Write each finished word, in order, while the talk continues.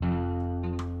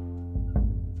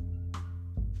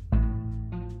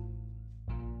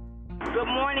Good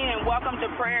morning and welcome to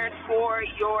Prayers for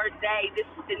Your Day. This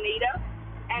is Danita,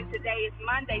 and today is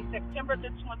Monday, September the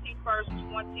 21st,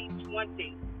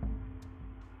 2020.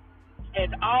 As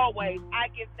always, I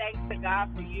give thanks to God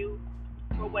for you,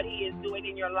 for what He is doing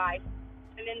in your life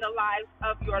and in the lives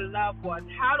of your loved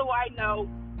ones. How do I know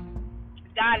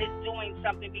God is doing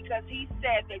something? Because He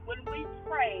said that when we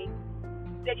pray,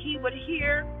 that He would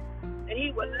hear, that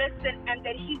He would listen, and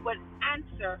that He would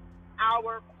answer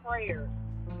our prayers.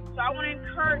 So I want to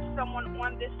encourage someone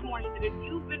on this morning that if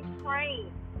you've been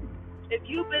praying, if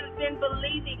you've been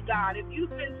believing God, if you've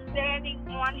been standing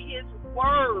on His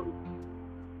word,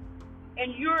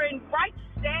 and you're in right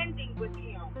standing with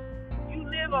Him, you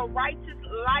live a righteous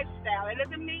lifestyle. It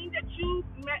doesn't mean that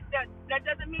that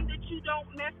doesn't mean that you don't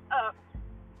mess up,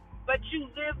 but you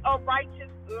live a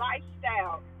righteous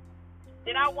lifestyle.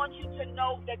 Then I want you to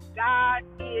know that God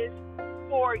is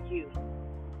for you.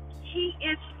 He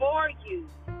is for you.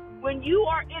 When you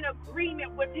are in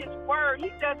agreement with His word, He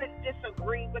doesn't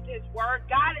disagree with His word.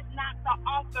 God is not the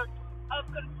author of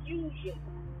confusion.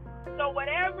 So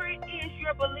whatever it is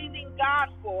you're believing God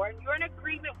for, and you're in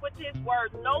agreement with His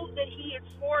word, know that He is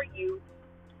for you,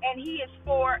 and He is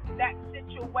for that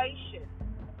situation.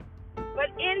 But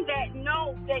in that,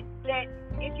 know that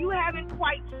if you haven't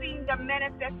quite seen the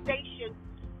manifestation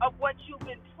of what you've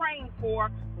been praying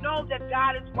for, know that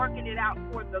God is working it out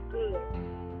for the good.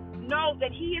 Know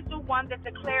that He is the one that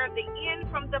declared the end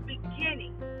from the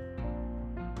beginning.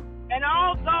 And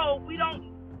although we don't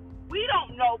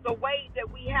know the way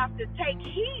that we have to take,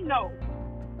 He knows.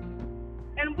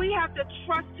 And we have to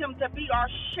trust Him to be our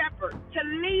shepherd, to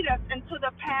lead us into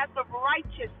the path of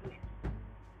righteousness,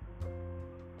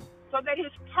 so that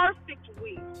His perfect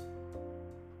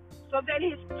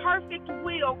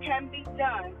will can be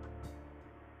done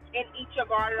in each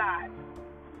of our lives.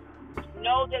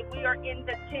 Know that we are in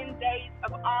the 10 days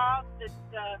of awe, the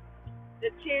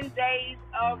 10 days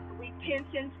of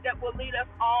repentance that will lead us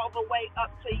all the way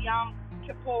up to Yom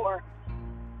Kippur.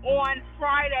 On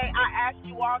Friday, I asked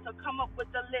you all to come up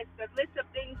with a list of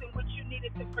things in which you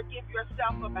needed to forgive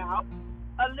yourself about,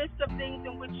 a list of things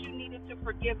in which you needed to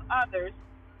forgive others,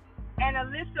 and a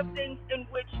list of things in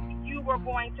which you were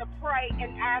going to pray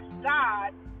and ask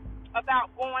God about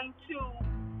going to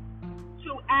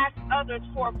ask others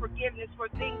for forgiveness for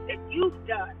things that you've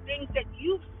done, things that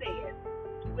you've said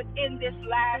within this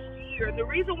last year. The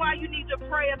reason why you need to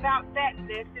pray about that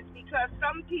list is because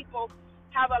some people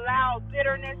have allowed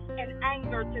bitterness and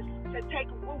anger to take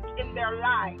root in their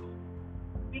lives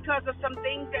because of some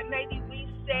things that maybe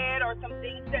we've said or some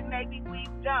things that maybe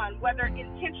we've done, whether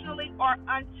intentionally or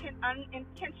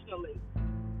unintentionally.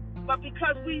 But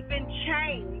because we've been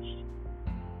changed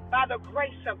by the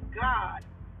grace of God,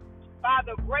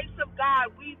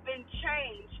 we've been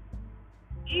changed.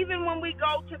 Even when we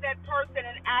go to that person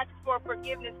and ask for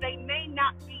forgiveness, they may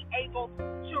not be able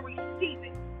to receive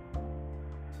it.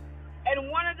 And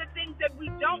one of the things that we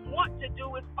don't want to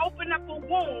do is open up a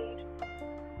wound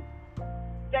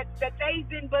that they've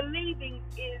been believing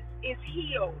is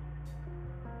healed.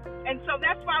 And so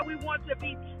that's why we want to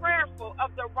be prayerful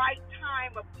of the right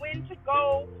time of when to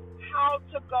go, how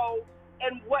to go,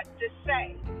 and what to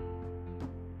say.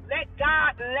 Let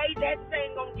God lay that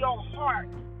thing on your heart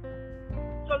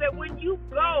so that when you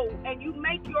go and you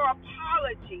make your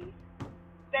apologies,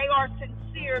 they are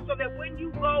sincere. So that when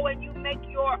you go and you make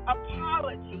your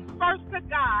apologies, first to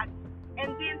God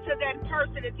and then to that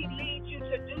person, if He leads you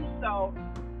to do so,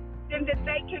 then that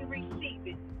they can receive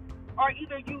it. Or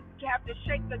either you have to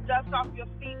shake the dust off your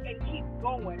feet and keep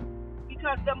going.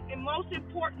 Because the most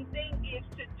important thing is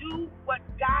to do what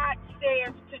God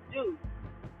says to do.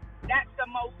 That's the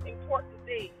most important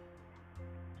thing.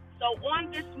 So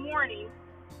on this morning,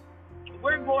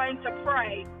 we're going to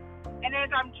pray. And as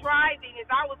I'm driving, as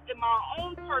I was in my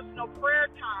own personal prayer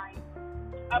time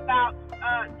about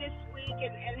this week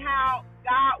and how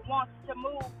God wants to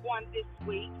move on this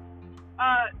week,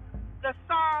 the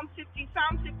Psalm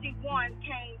 51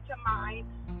 came to mind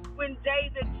when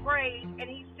David prayed and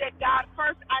he said, God,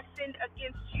 first I sinned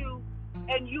against you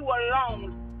and you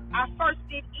alone. I first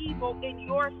did evil in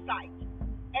your sight.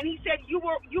 And he said, you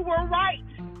were right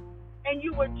and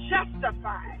you were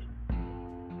justified.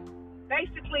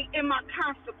 Basically in my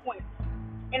consequence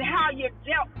and how you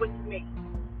dealt with me.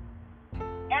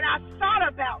 And I thought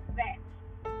about that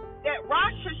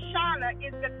Rosh Hashanah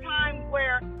is the time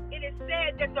where it is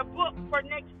said that the book for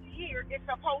next year is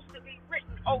supposed to be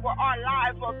written over our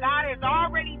lives, or God has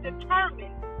already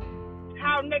determined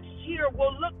how next year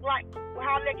will look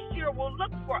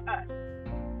for us.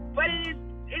 But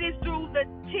it is through the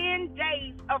 10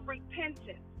 days of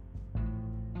repentance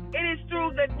It is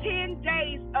through the 10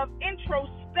 days of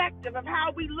introspective of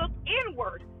how we look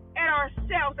inward at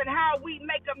ourselves and how we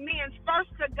make amends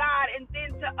first to God and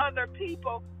then to other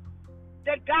people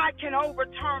that God can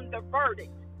overturn the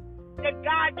verdict, that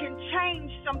God can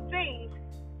change some things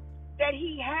that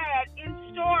He had in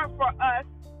store for us.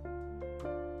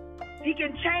 He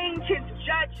can change His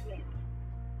judgment.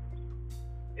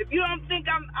 If you don't think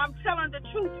I'm telling the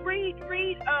truth, read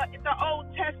the Old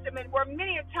Testament, where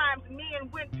many a times men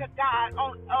went to God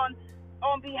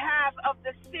on behalf of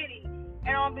the city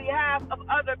and on behalf of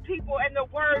other people, and the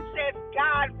word says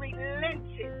God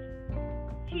relented.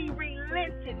 He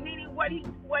relented, meaning what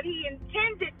he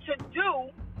intended to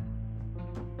do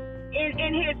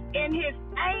in his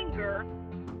anger.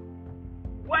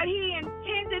 What He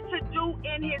intended to do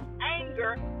in His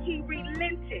anger, He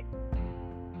relented.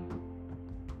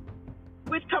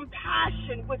 With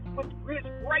compassion, with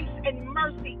His grace and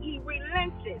mercy, He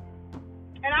relented.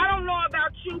 And I don't know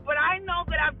about you, but I know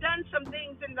that I've done some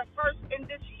things in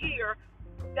this year,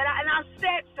 and I've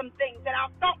said some things, and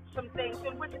I've thought some things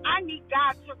in which I need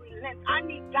God to relent. I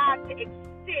need God to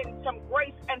extend some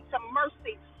grace and some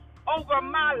mercy over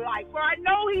my life, where I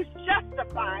know He's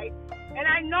justified and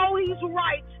I know He's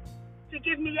right to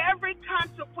give me every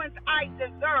consequence I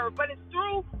deserve. But it's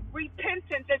through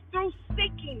repentance, it's through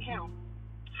seeking Him,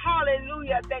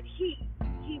 hallelujah, that He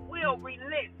will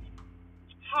relent.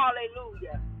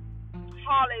 Hallelujah.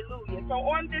 Hallelujah. So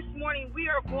on this morning, we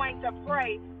are going to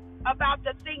pray about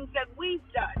the things that we've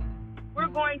done. We're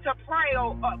going to pray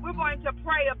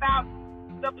about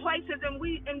the places in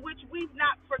which we've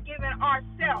not forgiven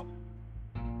ourselves.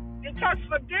 Because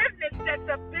forgiveness sets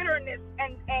up bitterness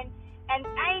and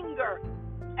anger,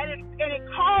 and it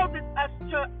causes us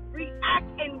to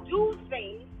react and do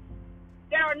things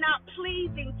that are not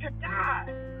pleasing to God.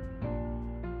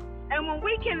 And when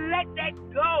we can let that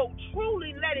go,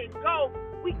 truly let it go,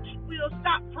 we'll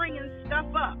stop bringing stuff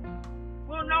up.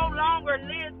 We'll no longer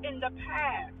live in the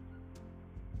past,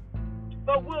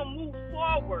 but we'll move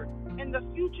forward in the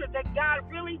future that God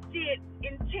really did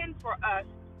intend for us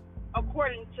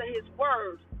according to His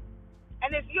word.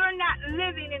 And if you're not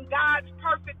living in God's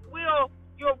perfect will,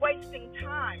 you're wasting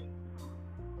time.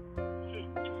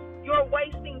 You're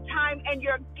wasting time, and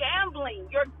you're gambling.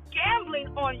 You're gambling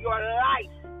on your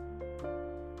life.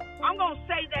 I'm going to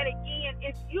say that again.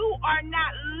 If you are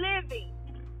not living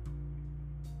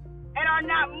and are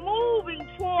not moving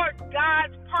towards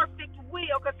God's perfect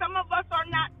will, because some of us are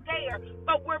not there,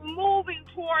 but we're moving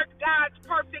towards God's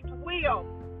perfect will,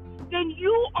 then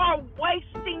you are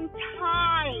wasting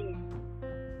time.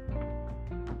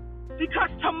 Because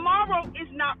tomorrow is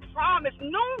not promised.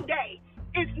 Noonday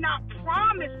is not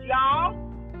promised, y'all.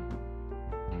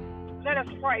 Let us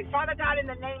pray. Father God, in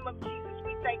the name of Jesus,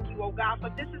 we thank you, oh God, for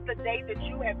this is the day that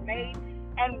you have made,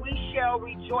 and we shall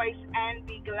rejoice and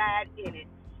be glad in it.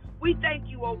 We thank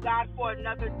you, oh God, for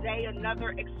another day, another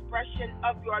expression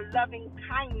of your loving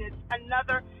kindness,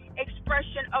 another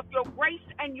expression of your grace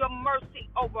and your mercy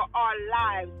over our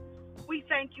lives. We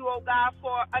thank you, oh God,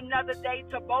 for another day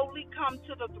to boldly come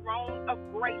to the throne of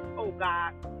grace, oh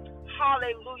God.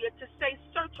 Hallelujah. To say,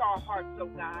 search our hearts, oh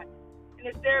God. And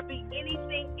if there be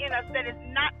anything in us that is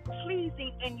not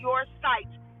pleasing in your sight,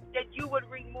 that you would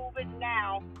remove it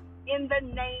now in the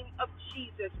name of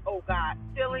Jesus, oh God.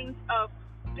 Feelings of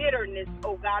bitterness,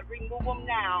 oh God, remove them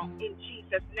now in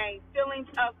Jesus' name. Feelings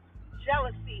of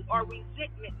jealousy or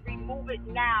resentment, remove it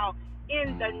now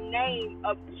in the name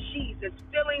of Jesus.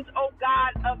 Feelings, oh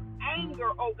God, of anger,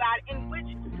 oh God, in which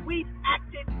we've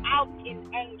acted out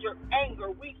in anger.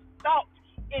 We thought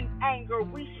in anger.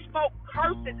 We spoke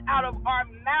curses out of our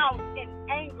mouths in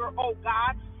anger, oh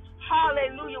God.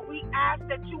 Hallelujah. We ask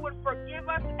that you would forgive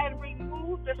us and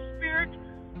remove the spirit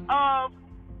of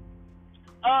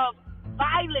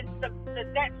violence,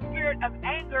 that spirit of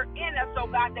anger in us, oh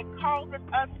God, that causes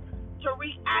us to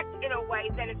react in a way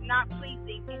that is not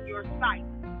pleasing in your sight.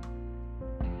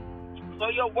 So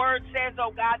your word says,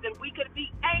 oh God, that we could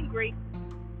be angry,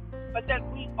 but that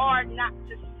we are not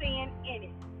to sin in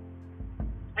it.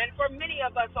 And for many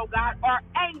of us, oh God, our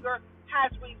anger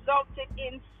has resulted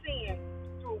in sin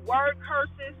through word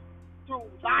curses, through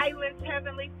violence,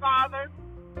 Heavenly Father,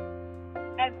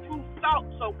 and through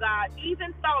thoughts, oh God,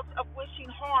 even thoughts of wishing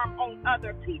harm on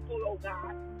other people, oh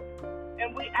God.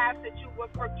 And we ask that you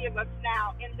would forgive us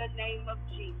now in the name of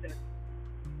Jesus.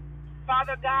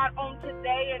 Father God, on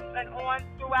today and on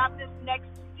throughout this next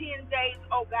 10 days,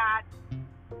 oh God,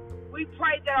 we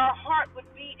pray that our heart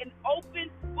would be an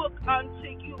open book unto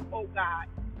you, oh God,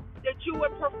 that you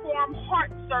would perform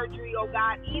heart surgery, oh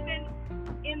God, even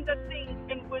in the things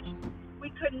in which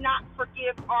we could not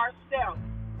forgive ourselves.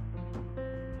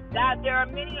 God, there are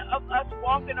many of us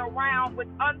walking around with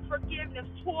unforgiveness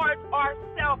towards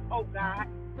ourselves, oh God.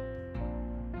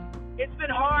 It's been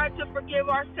hard to forgive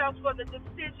ourselves for the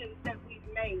decisions that we've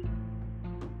made.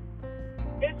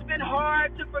 It's been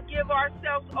hard to forgive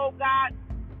ourselves, oh God,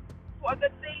 for the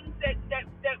things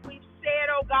that we've said,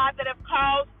 oh God, that have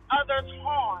caused others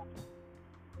harm.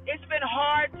 It's been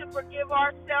hard to forgive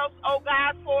ourselves, oh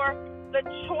God, for the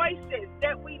choices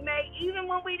that we made, even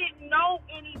when we didn't know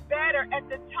any better at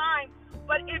the time,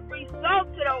 but it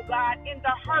resulted, oh God, in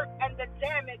the hurt and the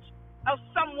damage of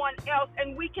someone else.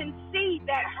 And we can see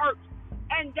that hurt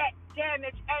and that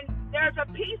damage. And there's a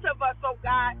piece of us, oh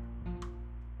God,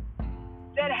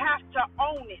 that have to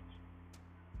own it.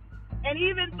 And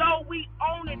even though we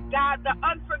own it, God, the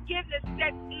unforgiveness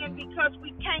sets in because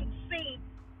we can't seem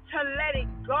to let it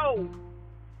go.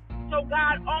 So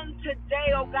God, on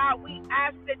today, oh God, we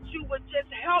ask that you would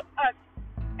just help us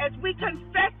as we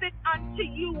confess it unto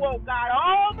you, oh God,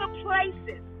 all the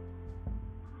places,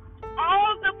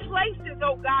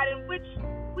 oh God, in which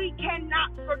we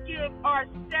cannot forgive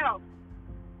ourselves.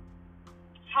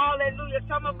 Hallelujah.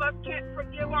 Some of us can't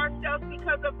forgive ourselves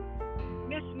because of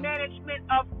mismanagement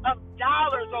of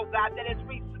dollars, oh God, that has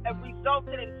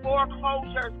resulted in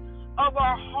foreclosures of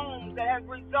our homes, that has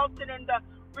resulted in the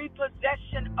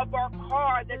repossession of our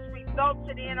car, that's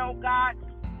resulted in, oh God,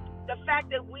 the fact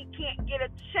that we can't get a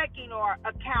checking or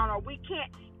account, or we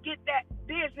can't get that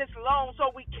business loan, so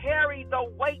we carry the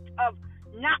weight of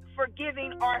not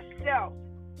forgiving ourselves.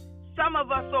 Some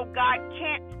of us, oh God,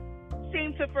 can't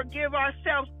seem to forgive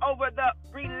ourselves over the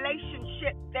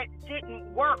relationship that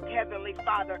didn't work, Heavenly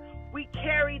Father. We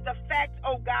carry the fact,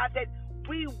 oh God, that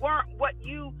we weren't what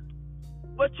your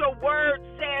word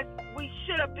says we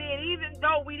should have been, even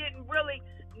though we didn't really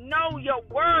know your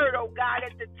word, oh God,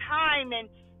 at the time, and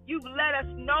you've let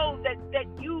us know that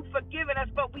you've forgiven us,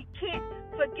 but we can't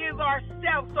forgive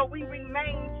ourselves, so we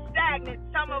remain stagnant.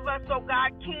 Some of us, oh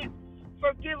God, can't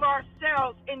forgive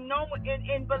ourselves in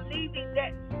believing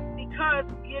that because,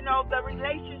 the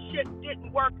relationship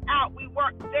didn't work out, we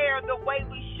weren't there the way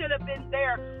we should have been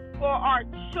there for our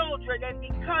children, and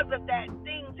because of that,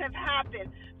 things have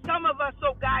happened. Some of us,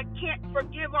 oh God, can't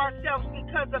forgive ourselves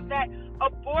because of that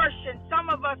abortion. Some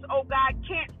of us, oh God,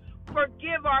 can't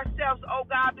forgive ourselves, oh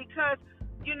God, because,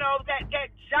 that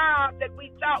job that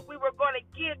we thought we were going to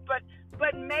get, but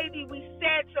maybe we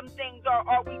said some things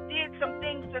or we did some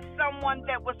things to someone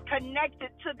that was connected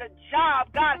to the job.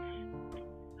 God,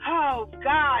 oh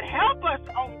God, help us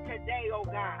on today, oh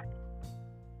God.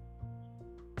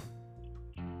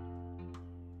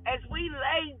 As we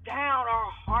lay down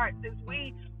our hearts, as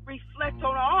we reflect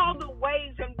on all the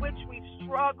ways in which we've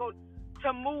struggled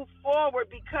to move forward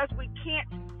because we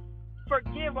can't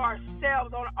forgive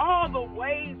ourselves, on all the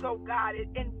ways, oh God,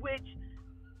 in which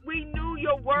we knew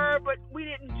your word, but we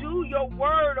didn't do your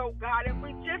word, oh God, and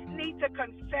we just need to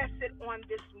confess it on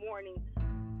this morning,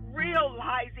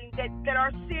 realizing that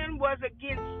our sin was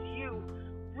against you,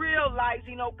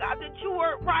 realizing, oh God, that you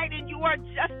are right and you are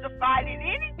justified in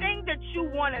anything that you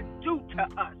want to do to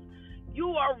us.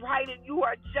 You are right and you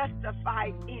are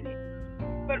justified in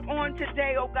it. But on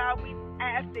today, oh God, we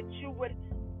ask that you would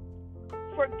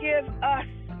forgive us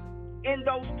in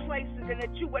those places, and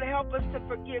that you would help us to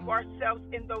forgive ourselves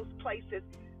in those places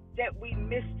that we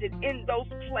missed it, in those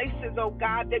places, oh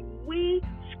God, that we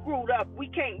screwed up. We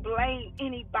can't blame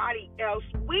anybody else.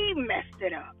 We messed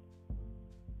it up.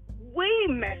 We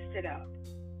messed it up.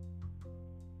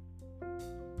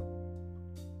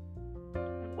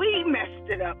 We messed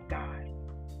it up, God.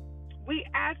 We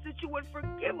ask that you would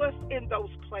forgive us in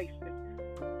those places,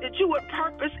 that you would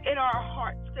purpose in our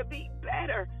hearts to be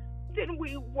better than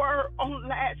we were on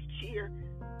last year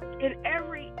in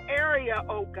every area,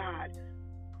 oh God,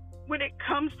 when it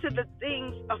comes to the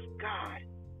things of God.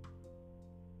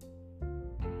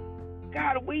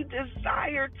 God, we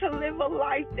desire to live a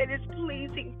life that is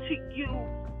pleasing to you.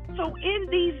 So in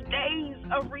these days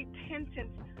of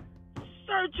repentance,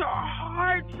 search our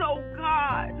hearts, oh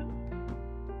God.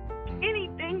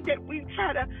 Anything that we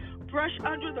try to brush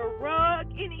under the rug,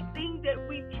 anything that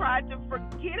we tried to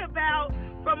forget about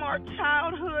from our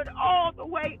childhood all the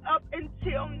way up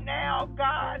until now,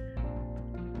 God,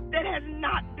 that has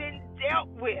not been dealt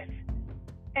with.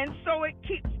 And so it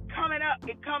keeps coming up.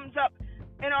 It comes up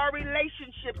in our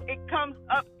relationships. It comes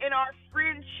up in our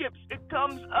friendships. It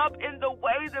comes up in the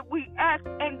way that we act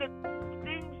and the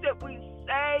things that we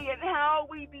say and how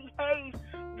we behave.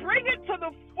 Bring it to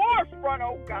the forefront,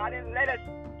 oh God, and let us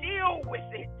deal with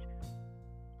it.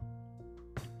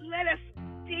 Let us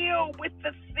deal with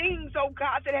the things, oh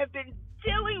God, that have been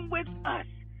dealing with us.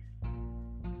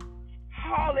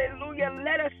 Hallelujah.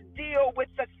 Let us deal with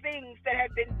the things that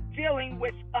have been dealing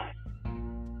with us,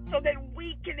 so that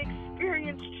we can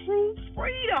experience true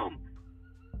freedom.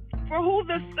 For who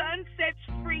the Son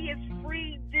sets free is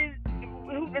free.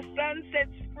 Who the Son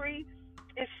sets free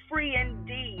is free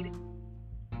indeed.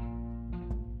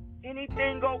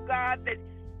 Anything, oh God,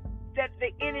 that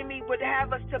the enemy would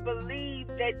have us to believe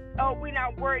that, oh, we're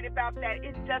not worried about that,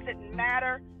 it doesn't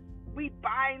matter. We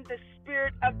bind the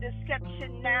spirit of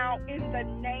deception now in the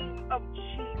name of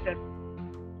Jesus.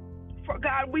 For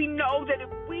God, we know that if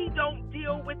we don't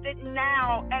deal with it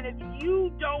now, and if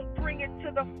you don't bring it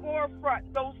to the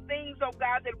forefront, those things, oh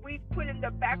God, that we've put in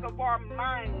the back of our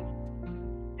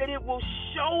minds, that it will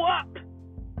show up.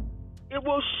 It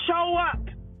will show up.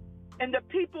 And the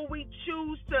people we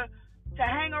choose to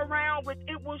hang around with,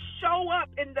 it will show up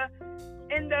in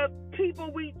the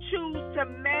people we choose to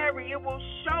marry. It will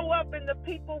show up in the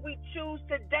people we choose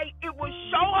to date. It will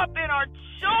show up in our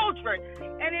children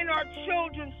and in our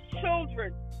children's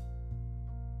children.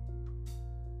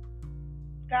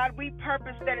 God, we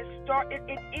purpose that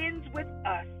it ends with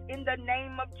us in the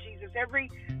name of Jesus. Every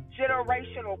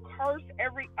generational curse,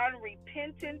 every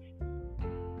unrepentance,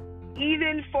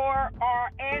 even for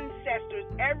our ancestors,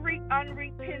 every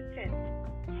unrepentant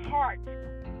heart,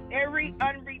 every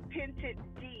unrepentant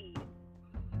deed.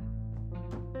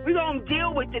 We're going to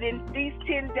deal with it in these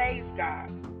 10 days, God.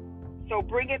 So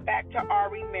bring it back to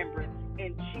our remembrance.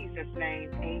 In Jesus'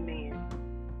 name, amen.